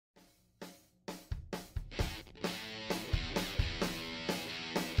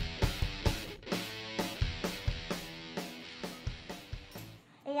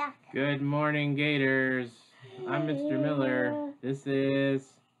Good morning, Gators. I'm Mr. Miller. This is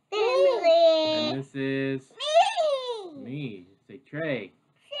Billy. and this is me. Say Trey.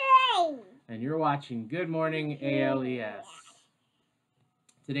 And you're watching Good Morning ALES.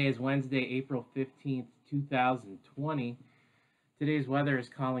 Today is Wednesday, April 15th, 2020. Today's weather is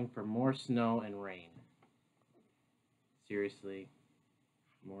calling for more snow and rain. Seriously,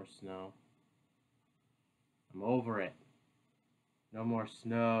 more snow. I'm over it. No more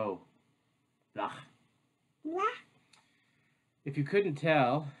snow. Ugh. If you couldn't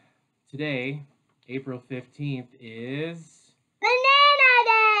tell, today, April 15th, is Banana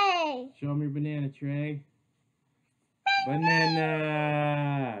Day. Show me your banana, Trey.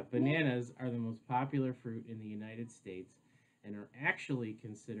 Banana! Bananas are the most popular fruit in the United States and are actually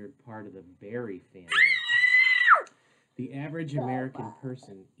considered part of the berry family. The average American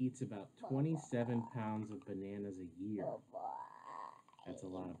person eats about 27 pounds of bananas a year. That's a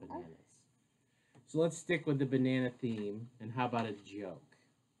lot of bananas. So let's stick with the banana theme, and how about a joke?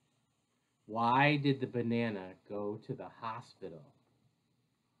 Why did the banana go to the hospital?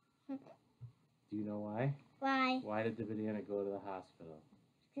 Do you know why? Why? Why did the banana go to the hospital?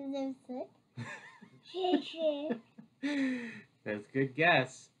 Because they're sick. That's a good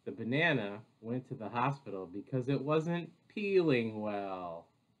guess. The banana went to the hospital because it wasn't peeling well.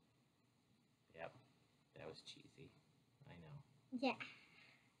 Yep, that was cheesy. I know. Yeah.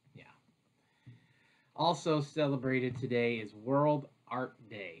 Also celebrated today is World Art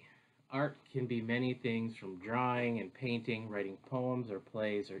Day. Art can be many things, from drawing and painting, writing poems or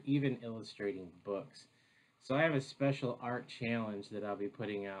plays, or even illustrating books. So I have a special art challenge that I'll be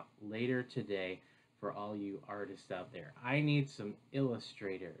putting out later today for all you artists out there. I need some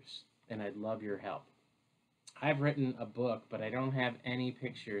illustrators, and I'd love your help. I've written a book, but I don't have any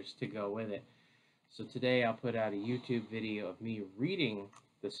pictures to go with it. So today I'll put out a YouTube video of me reading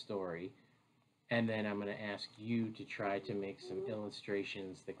the story, and then I'm going to ask you to try to make some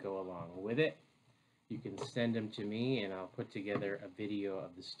illustrations that go along with it. You can send them to me, and I'll put together a video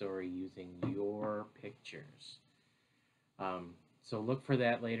of the story using your pictures. So look for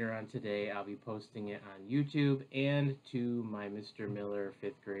that later on today. I'll be posting it on YouTube and to my Mr. Miller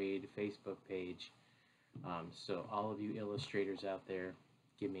 5th grade Facebook page. So all of you illustrators out there,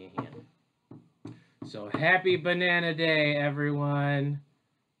 give me a hand. So happy Banana Day, everyone.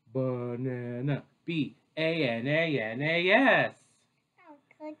 Banana. B-A-N-A-N-A-S.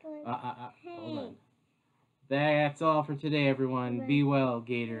 Hold on. That's all for today, everyone. Be well,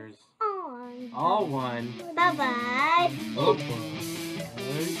 Gators. All one. Bye-bye. Bye-bye.